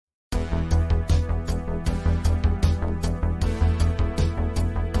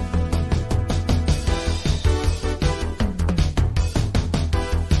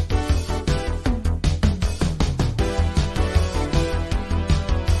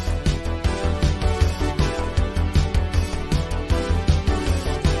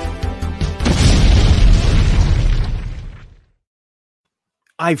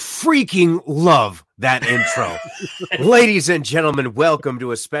I freaking love that intro. Ladies and gentlemen, welcome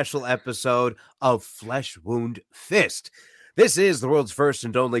to a special episode of Flesh Wound Fist. This is the world's first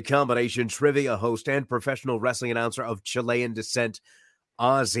and only combination trivia host and professional wrestling announcer of Chilean descent,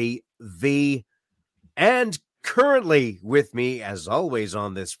 Ozzy V. And currently with me, as always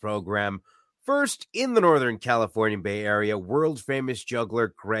on this program, first in the Northern California Bay Area, world-famous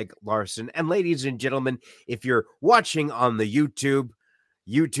juggler Greg Larson. And ladies and gentlemen, if you're watching on the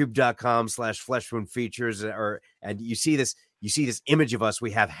youtube.com/fleshwoundfeatures, and you see this image of us,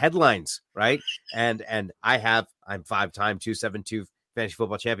 we have headlines, right? And I'm 5-time 272 fantasy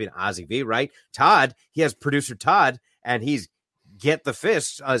football champion Ozzy V, right? Todd, he has producer Todd, and he's Get the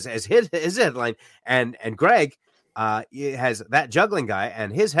Fist as his headline, and Greg has that juggling guy,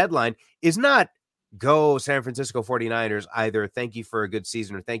 and his headline is not "Go San Francisco 49ers," either "Thank you for a good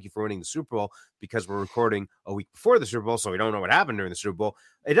season" or "Thank you for winning the Super Bowl," because we're recording a week before the Super Bowl, so we don't know what happened during the Super Bowl.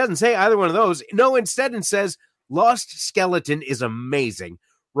 It doesn't say either one of those. No, instead it says "Lost Skeleton is amazing,"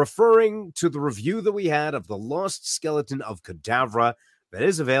 referring to the review that we had of the Lost Skeleton of Cadavra that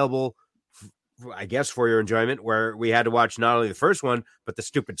is available, I guess, for your enjoyment, where we had to watch not only the first one, but the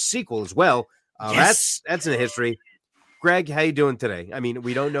stupid sequel as well. Yes. That's in history. Greg, how you doing today? I mean,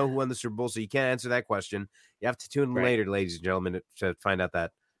 we don't know who won the Super Bowl, so you can't answer that question. You have to tune in later, ladies and gentlemen, to find out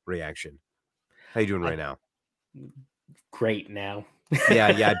that reaction. How you doing right now? Great now. Yeah,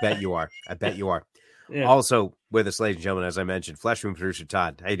 I bet you are. Yeah. Also with us, ladies and gentlemen, as I mentioned, Flesh Room producer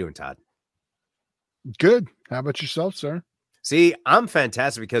Todd. How you doing, Todd? Good. How about yourself, sir? See, I'm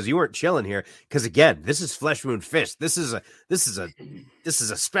fantastic because you weren't chilling here. Because again, this is Flesh Wound Fist. This is a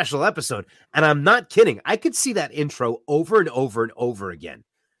special episode, and I'm not kidding. I could see that intro over and over and over again.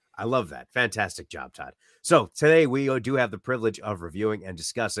 I love that. Fantastic job, Todd. So today we do have the privilege of reviewing and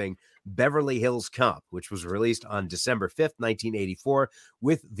discussing Beverly Hills Cop, which was released on December 5th, 1984,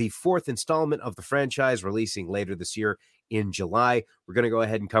 with the fourth installment of the franchise releasing later this year in July. We're going to go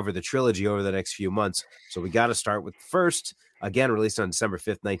ahead and cover the trilogy over the next few months. So we got to start with the first. Again, released on December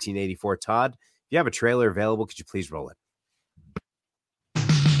 5th, 1984. Todd, if you have a trailer available, could you please roll it?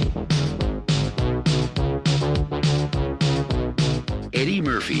 Eddie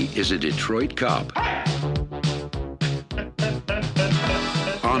Murphy is a Detroit cop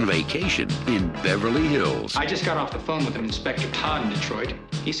on vacation in Beverly Hills. I just got off the phone with an Inspector Todd in Detroit.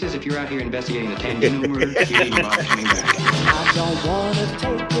 He says if you're out here investigating the Tandino murder, you need to bother coming back. I don't want to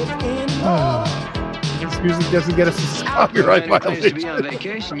take it anymore. This music doesn't get us a copyright violation. To be on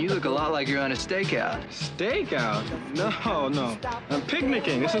vacation, you look a lot like you're on a stakeout. Stakeout? No. I'm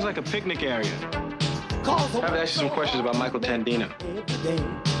picnicking. This is like a picnic area. I have to ask you some questions about Michael Tandino.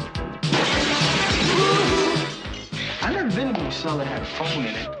 I've never been to a cell that had a phone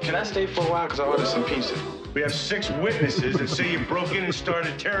in it. Can I stay for a while? Because I ordered some pizza. We have 6 witnesses that say you broke in and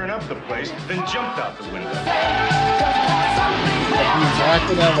started tearing up the place, then jumped out the window.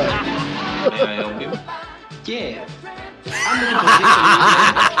 Exactly that way. May I help you? Yeah. I'm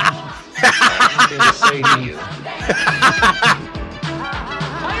going to say to you.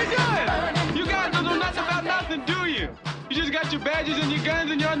 How you doing? You guys don't know nothing about nothing, do you? You just got your badges and your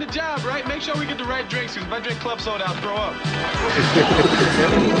guns and you're on the job, right? Make sure we get the right drinks, because if I drink club soda, I'll throw up.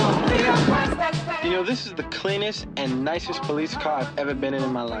 You know, this is the cleanest and nicest police car I've ever been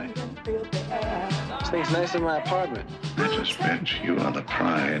in my life. This thing's nicer than my apartment. I suspect you are the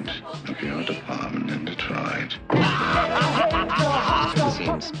pride of your department in Detroit. It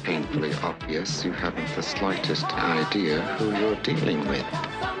seems painfully obvious you haven't the slightest idea who you're dealing with.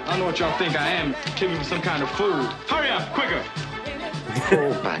 I don't know what y'all think I am. Kill me for some kind of food. Hurry up, quicker!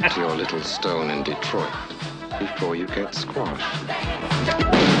 Fall back to your little stone in Detroit before you get squashed.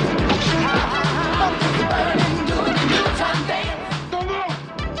 Don't move!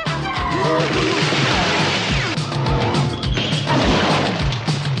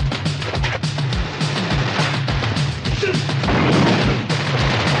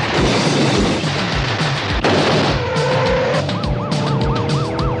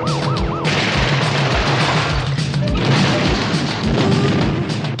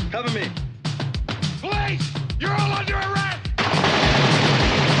 Cover me. Police! You're all under arrest!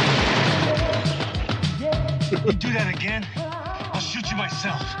 You do that again, I'll shoot you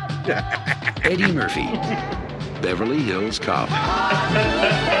myself. Eddie Murphy, Beverly Hills Cop.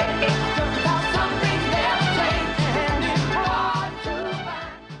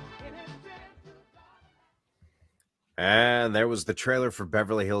 And there was the trailer for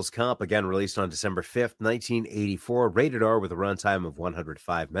Beverly Hills Cop, again released on December 5th, 1984, rated R with a runtime of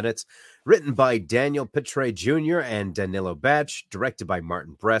 105 minutes, written by Daniel Pitre Jr. and Danilo Batch, directed by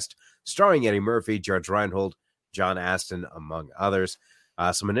Martin Brest, starring Eddie Murphy, George Reinhold, John Astin, among others.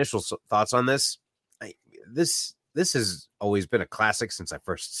 Some initial thoughts on this. This has always been a classic since I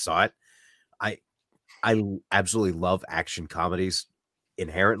first saw it. I absolutely love action comedies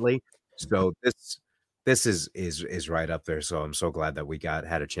inherently. So this is right up there. So I'm so glad that we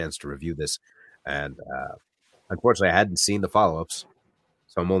had a chance to review this. And unfortunately, I hadn't seen the follow-ups,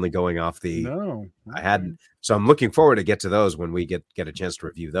 so I'm only going off the. No, I hadn't. So I'm looking forward to get to those when we get a chance to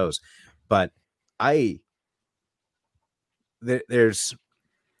review those. But I think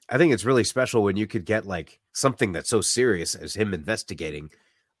it's really special when you could get like something that's so serious as him investigating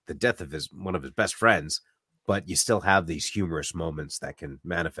the death of one of his best friends, but you still have these humorous moments that can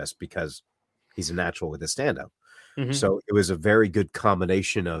manifest because he's a natural with his stand-up. Mm-hmm. So it was a very good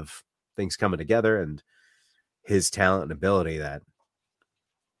combination of things coming together and his talent and ability that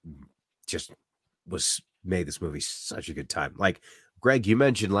just made this movie such a good time. Like Greg, you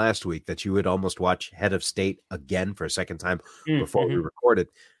mentioned last week that you would almost watch Head of State again for a second time before we recorded.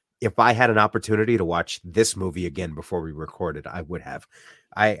 If I had an opportunity to watch this movie again before we recorded, I would have.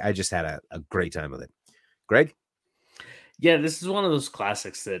 I just had a great time with it. Greg? Yeah, this is one of those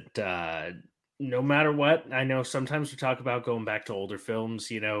classics that no matter what, I know sometimes we talk about going back to older films,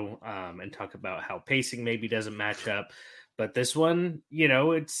 and talk about how pacing maybe doesn't match up. But this one,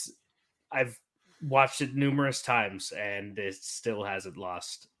 I've watched it numerous times and it still hasn't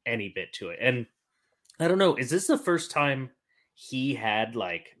lost any bit to it. And I don't know, is this the first time he had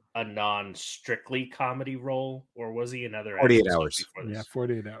like a non-strictly comedy role, or was he another 48 hours? Yeah,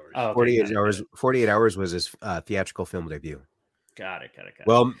 48 hours. Oh, okay, 48 hours. 48 hours was his theatrical film debut. Got it.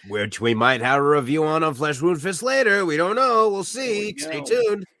 Well, which we might have a review on Flesh Wound Fist later. We don't know. We'll see. Stay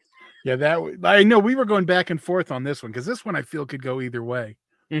tuned. Yeah, I know we were going back and forth on this one because this one I feel could go either way.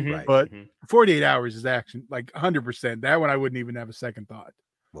 Mm-hmm. Right. But 48 hours is action, like 100%. That one I wouldn't even have a second thought.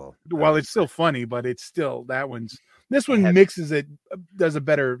 Well, it's still funny, but it's still this one mixes it, does a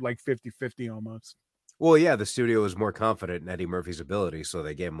better like 50-50 almost. Well, yeah, the studio was more confident in Eddie Murphy's ability, so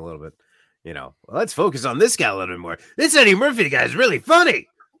they gave him a little bit, let's focus on this guy a little bit more. This Eddie Murphy guy is really funny.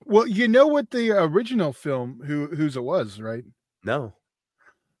 Well, you know what the original film, whose it was, right? No.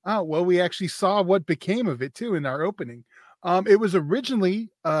 Oh, well, we actually saw what became of it too in our opening. It was originally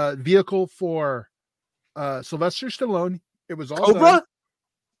a vehicle for Sylvester Stallone. It was all Cobra.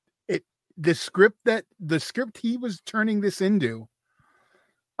 The script he was turning this into,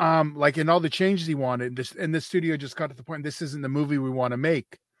 like in all the changes he wanted, and the studio just got to the point, this isn't the movie we want to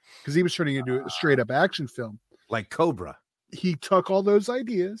make, because he was turning it into a straight up action film like Cobra. He took all those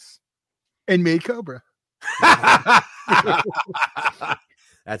ideas and made Cobra.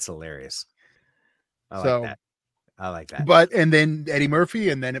 That's hilarious. I like that. But and then Eddie Murphy,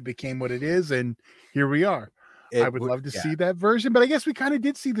 and then it became what it is, and here we are. I would love to see that version, but I guess we kind of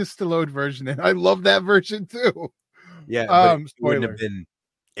did see the Stallone version, and I love that version too. Yeah, but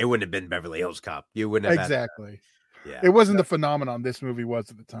it wouldn't have been Beverly Hills Cop. You wouldn't have exactly. It wasn't the phenomenon this movie was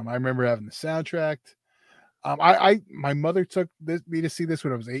at the time. I remember having the soundtrack. My mother took me to see this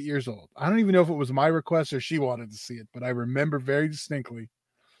when I was 8 years old. I don't even know if it was my request or she wanted to see it, but I remember very distinctly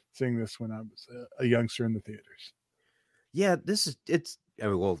seeing this when I was a youngster in the theaters. Yeah,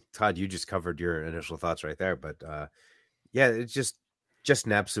 Todd, you just covered your initial thoughts right there, but yeah, it's just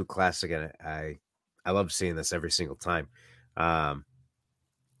an absolute classic, and I love seeing this every single time. I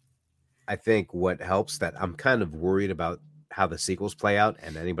think what helps that I'm kind of worried about how the sequels play out,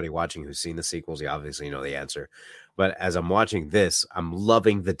 and anybody watching who's seen the sequels, you obviously know the answer. But as I'm watching this, I'm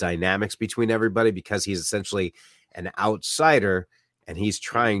loving the dynamics between everybody because he's essentially an outsider and he's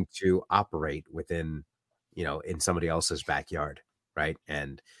trying to operate within, in somebody else's backyard, right?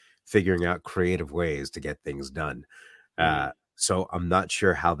 And figuring out creative ways to get things done. So I'm not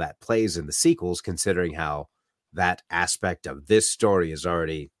sure how that plays in the sequels, considering how that aspect of this story has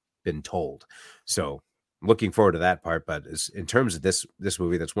already been told. So looking forward to that part. But in terms of this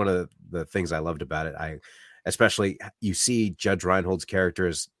movie, that's one of the things I loved about it. Especially you see Judge Reinhold's character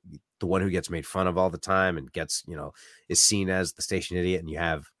as the one who gets made fun of all the time and gets, is seen as the station idiot.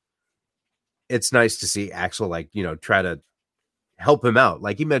 And it's nice to see Axel, try to help him out.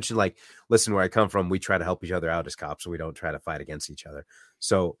 Like he mentioned, listen, where I come from, we try to help each other out as cops, so we don't try to fight against each other.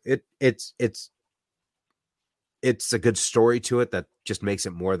 So it's a good story to it that just makes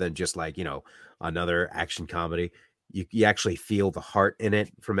it more than just another action comedy. You actually feel the heart in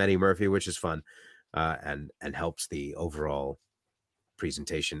it from Eddie Murphy, which is fun, and helps the overall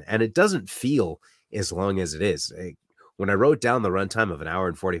presentation. And it doesn't feel as long as it is. When I wrote down the runtime of an hour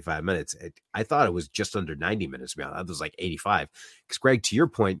and 45 minutes, I thought it was just under 90 minutes. That was like 85. Because Greg, to your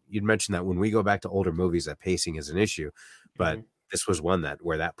point, you'd mentioned that when we go back to older movies, that pacing is an issue, but this was one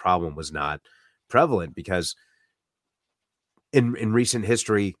where that problem was not prevalent, because in recent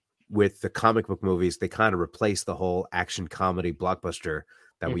history with the comic book movies, they kind of replaced the whole action comedy blockbuster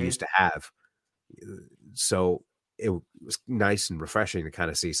that we used to have. So it was nice and refreshing to kind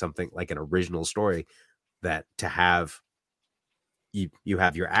of see something like an original story that to have you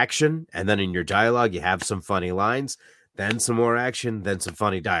have your action, and then in your dialogue, you have some funny lines, then some more action, then some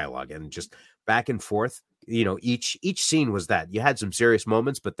funny dialogue, and just back and forth. Each scene was that. You had some serious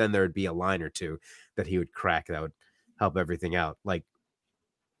moments, but then there would be a line or two that he would crack that would help everything out. Like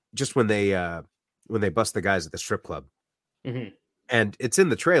just when they bust the guys at the strip club. And it's in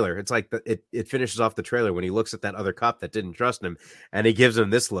the trailer. It's like it finishes off the trailer when he looks at that other cop that didn't trust him, and he gives him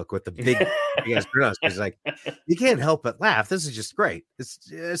this look with the big ass grin. He's like, you can't help but laugh. This is just great. It's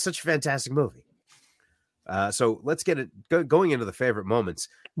such a fantastic movie. So let's get it going into the favorite moments.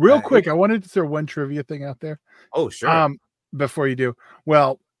 Real quick, I wanted to throw one trivia thing out there. Oh, sure. Before you do,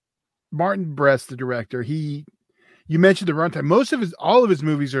 well, Martin Brest, the director, you mentioned the runtime. All of his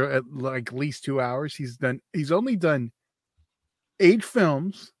movies are at least 2 hours. He's only done 8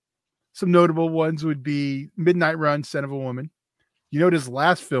 films. Some notable ones would be Midnight Run, Son of a Woman. You know what his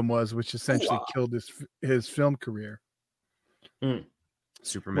last film was, which essentially killed his film career?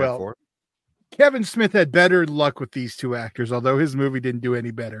 Superman 4. Kevin Smith had better luck with these 2 actors, although his movie didn't do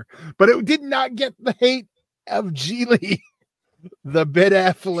any better. But it did not get the hate of Geely, the Ben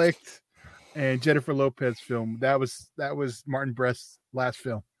Affleck and Jennifer Lopez film. That was Martin Brest's last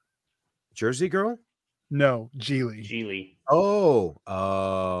film. Jersey Girl? No, Geely.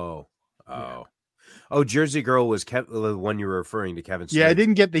 Oh, Jersey Girl was the one you were referring to, Kevin Smith. Yeah, I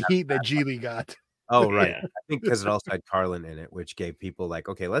didn't get the heat that Geely got. Oh, right. Yeah. I think because it also had Carlin in it, which gave people like,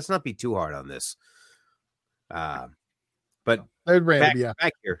 okay, let's not be too hard on this. But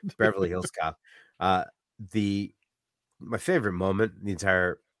back here, Beverly Hills Cop. My favorite moment, the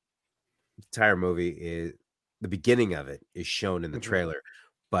entire movie is the beginning of it is shown in the trailer,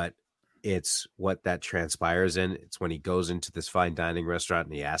 but it's what that transpires in. It's when he goes into this fine dining restaurant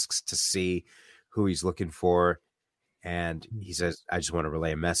and he asks to see who he's looking for. And he says, I just want to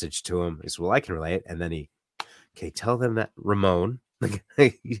relay a message to him. He says, well, I can relay it. And then tell them that Ramon,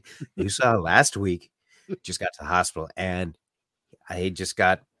 you saw last week, just got to the hospital. And I just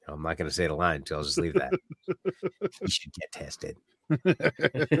got, I'm not going to say the line until I'll just leave that. He should get tested.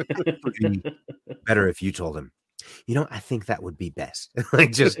 It would be better if you told him, I think that would be best.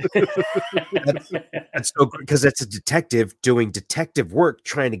 That's so because that's a detective doing detective work,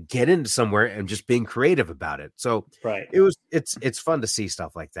 trying to get into somewhere and just being creative about it. So right. It's fun to see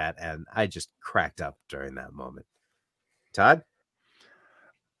stuff like that. And I just cracked up during that moment. Todd?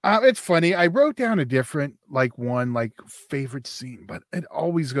 It's funny. I wrote down a different favorite scene, but it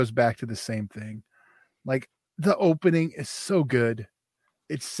always goes back to the same thing. Like the opening is so good.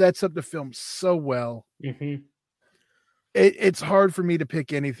 It sets up the film so well. It's hard for me to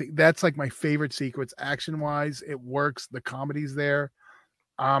pick anything. That's like my favorite sequence action wise. It works. The comedy's there.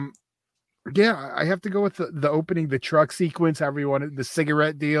 Yeah, I have to go with the opening, the truck sequence, however you want it, the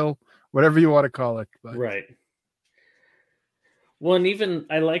cigarette deal, whatever you want to call it. But. Right. Well, and even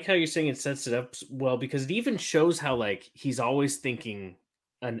I like how you're saying it sets it up well, because it even shows how he's always thinking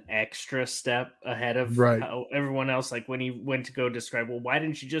an extra step ahead of how everyone else. Like when he went to go describe, well, why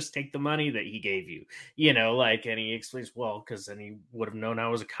didn't you just take the money that he gave you? And he explains, well, because then he would have known I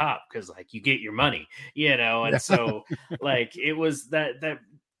was a cop, because you get your money, and so it was that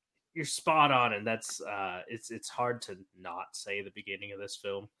you're spot on, and that's it's hard to not say the beginning of this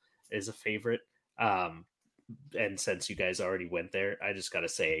film is a favorite. And since you guys already went there, I just got to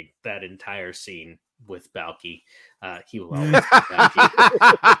say that entire scene with Balky, he will always be Balky,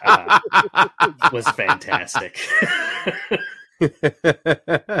 was fantastic.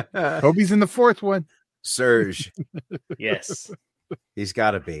 Hope he's in the 4th one. Serge. Yes. He's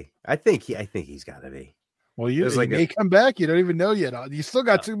got to be. I think he's got to be. Well, he may come back. You don't even know yet. You still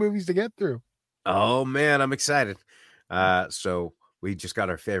got 2 movies to get through. Oh, man, I'm excited. So we just got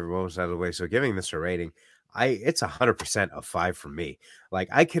our favorite moments out of the way. So giving this a rating, it's 100% a 5 for me.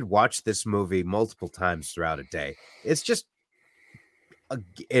 I could watch this movie multiple times throughout a day. It's just,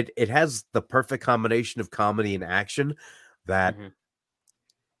 it has the perfect combination of comedy and action that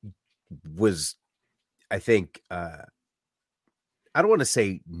was, I think, I don't want to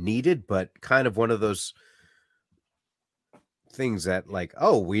say needed, but kind of one of those things that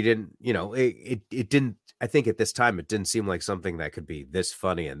we didn't, it didn't, I think at this time, it didn't seem like something that could be this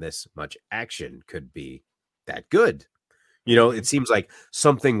funny and this much action could be that good. It seems like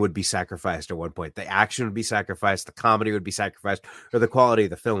something would be sacrificed at one point. The action would be sacrificed, the comedy would be sacrificed, or the quality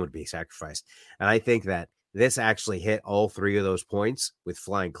of the film would be sacrificed. And I think that this actually hit all 3 of those points with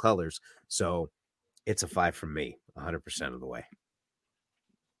flying colors. So It's a 5 from me, 100% of the way.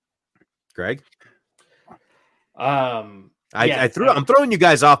 Greg? I'm throwing you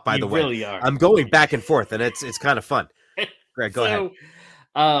guys off, by the way. Really are. I'm going back and forth, and it's kind of fun. Greg, go ahead.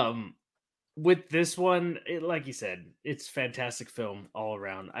 With this one, like you said, it's fantastic film all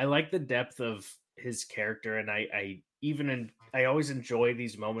around. I like the depth of his character, and I always enjoy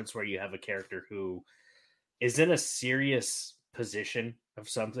these moments where you have a character who is in a serious position of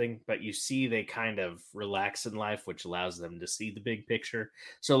something, but you see they kind of relax in life, which allows them to see the big picture.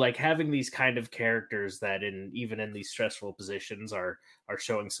 So like having these kind of characters that even in these stressful positions are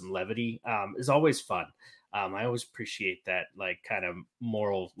showing some levity is always fun. I always appreciate that like kind of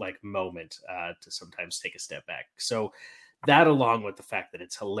moral like moment to sometimes take a step back. So that, along with the fact that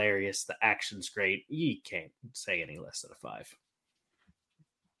it's hilarious, the action's great, you can't say any less than a 5.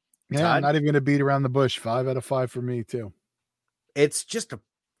 Yeah, I'm not even going to beat around the bush. 5 out of 5 for me too. It's just a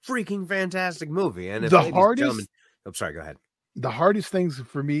freaking fantastic movie. And if I'm sorry, go ahead. The hardest things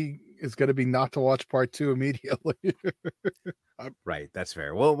for me is going to be not to watch part 2 immediately. Right, that's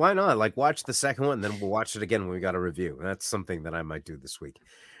fair. Well, why not? Like, watch the second one, and then we'll watch it again when we got a review. That's something that I might do this week.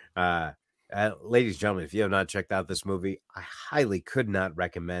 Ladies and gentlemen, if you have not checked out this movie, I highly could not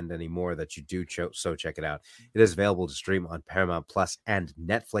recommend any more that you do so check it out. It is available to stream on Paramount Plus and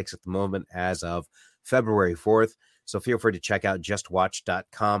Netflix at the moment as of February 4th. So feel free to check out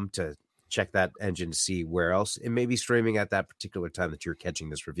justwatch.com to check that engine to see where else it may be streaming at that particular time that you're catching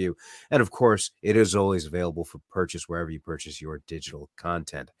this review. And of course, it is always available for purchase wherever you purchase your digital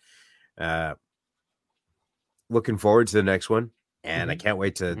content. Looking forward to the next one, and I can't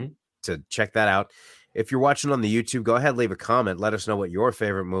wait to check that out. If you're watching on the YouTube, go ahead, leave a comment. Let us know what your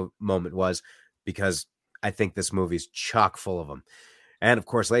favorite moment was, because I think this movie's chock full of them. And of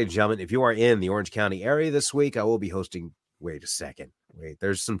course, ladies and gentlemen, if you are in the Orange County area this week, I will be hosting. Wait a second.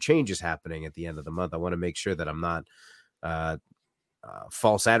 There's some changes happening at the end of the month. I want to make sure that I'm not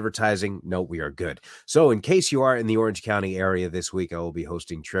false advertising. No, we are good. So in case you are in the Orange County area this week, I will be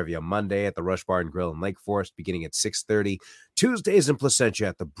hosting Trivia Monday at the Rush Bar and Grill in Lake Forest beginning at 6:30. Tuesdays in Placentia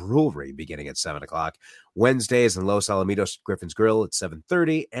at the Brewery beginning at 7 o'clock. Wednesdays in Los Alamitos Griffin's Grill at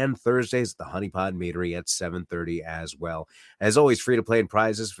 7:30. And Thursdays at the Honey Pot Meadery at 7:30 as well. As always, free to play and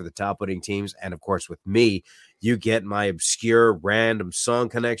prizes for the top winning teams. And of course, with me, you get my obscure random song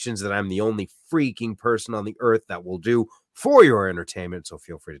connections that I'm the only freaking person on the earth that will do for your entertainment. So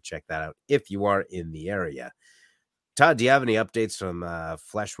feel free to check that out if you are in the area. Todd, do you have any updates from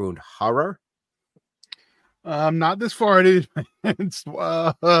Flesh Wound Horror? Not this far. I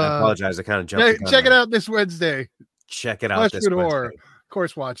apologize. I kind of jumped. Check it out this Wednesday. Check it out this Wednesday. Horror. Of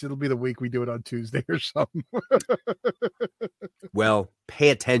course, watch. It'll be the week we do it on Tuesday or something. Well, pay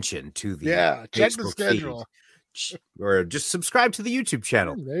attention to the check Facebook the schedule. Feed. Or just subscribe to the YouTube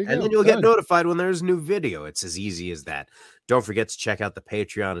channel, and go. then you'll get notified when there's a new video. It's as easy as that. Don't forget to check out the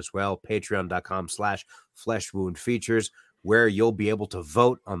Patreon as well, patreon.com/fleshwoundfeatures, where you'll be able to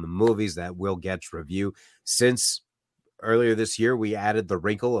vote on the movies that we'll get to review. Since earlier this year, we added the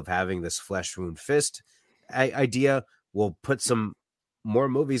wrinkle of having this Flesh Wound Fist idea. We'll put some more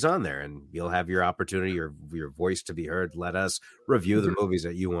movies on there, and you'll have your opportunity or your voice to be heard. Let us review the movies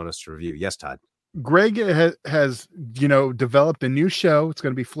that you want us to review. Yes, Todd. Greg has developed a new show. It's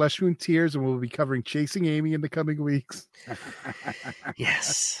going to be Flesh Wound Tears, and we'll be covering Chasing Amy in the coming weeks.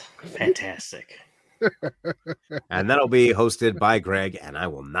 Yes, fantastic. And that'll be hosted by Greg, and I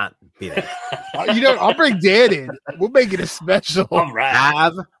will not be there. I'll bring Dan in. We'll make it a special. All right.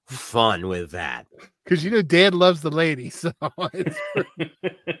 Have fun with that. Because Dan loves the lady, so of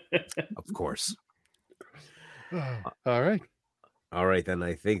course. All right. All right, then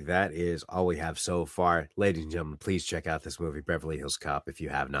I think that is all we have so far. Ladies and gentlemen, please check out this movie, Beverly Hills Cop, if you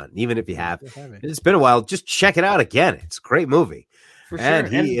have not. And even if you have, it's been a while, just check it out again. It's a great movie. For sure.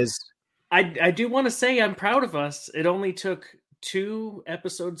 I do want to say I'm proud of us. It only took 2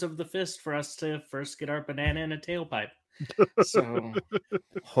 episodes of The Fist for us to first get our banana in a tailpipe. So,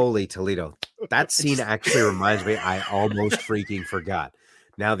 holy Toledo. That scene actually reminds me, I almost freaking forgot.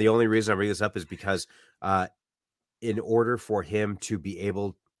 Now, the only reason I bring this up is because in order for him to be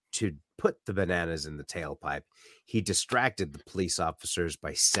able to put the bananas in the tailpipe, he distracted the police officers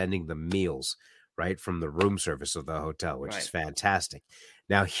by sending them meals right from the room service of the hotel, which is fantastic.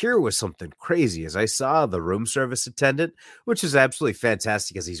 Now, here was something crazy as I saw the room service attendant, which is absolutely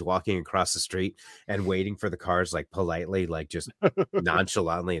fantastic as he's walking across the street and waiting for the cars, like politely, like just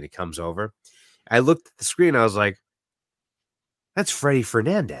nonchalantly, and he comes over. I looked at the screen. I was like, that's Freddie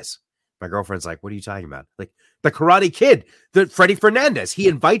Fernandez. My girlfriend's like, what are you talking about? Like, the Karate Kid, the Freddie Fernandez. He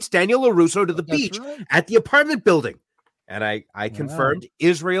invites Daniel LaRusso to the beach at the apartment building. And I confirmed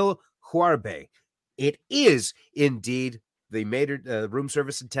Israel Huarbe it is indeed the room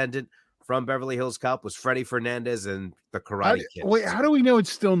service attendant from Beverly Hills Cop was Freddie Fernandez and the Karate Kid. Wait, how do we know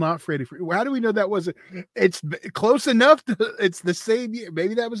it's still not Freddie? How do we know that wasn't? It's close enough. It's the same year.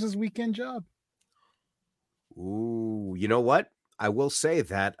 Maybe that was his weekend job. Ooh, you know what? I will say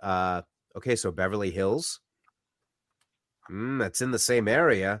that. Okay, so Beverly Hills. That's in the same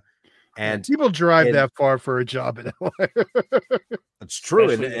area, and people drive that far for a job in LA. That's true,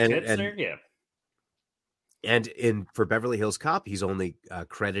 and for Beverly Hills Cop, he's only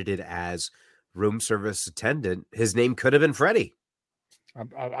credited as room service attendant. His name could have been Freddie.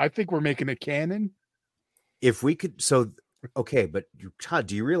 I think we're making a canon. If we could, okay, but Todd,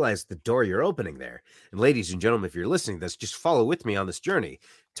 do you realize the door you're opening there? And ladies and gentlemen, if you're listening to this, just follow with me on this journey.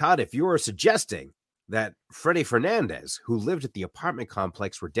 Todd, if you are suggesting that Freddie Fernandez, who lived at the apartment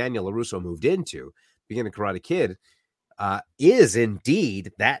complex where Daniel LaRusso moved into, beginning Karate Kid, is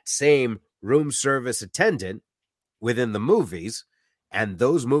indeed that same room service attendant within the movies, and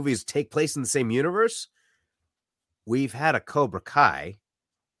those movies take place in the same universe, we've had a Cobra Kai.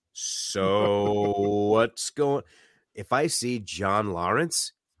 So what's going? If I see John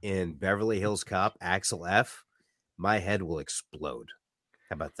Lawrence in Beverly Hills Cop, Axel F, my head will explode.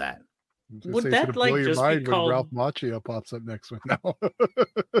 How about that? Would that just be called when Ralph Macchio pops up next week? No.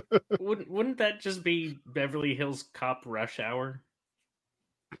 Wouldn't that just be Beverly Hills Cop Rush Hour?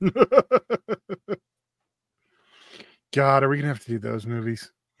 God, are we gonna have to do those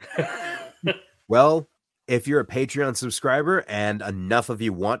movies? Well, if you're a Patreon subscriber and enough of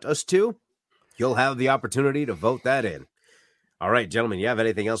you want us to, you'll have the opportunity to vote that in. All right, gentlemen, you have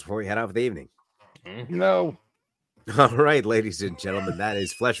anything else before we head out for the evening? No. All right, ladies and gentlemen, that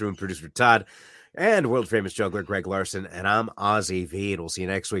is Flesh Wound producer Todd and world famous juggler Greg Larson, and I'm Ozzy V, and we'll see you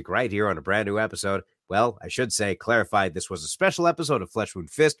next week right here on a brand new episode. Well, I should say, clarified, this was a special episode of Flesh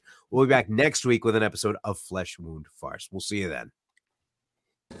Wound Fist. We'll be back next week with an episode of Flesh Wound Farce. We'll see you then.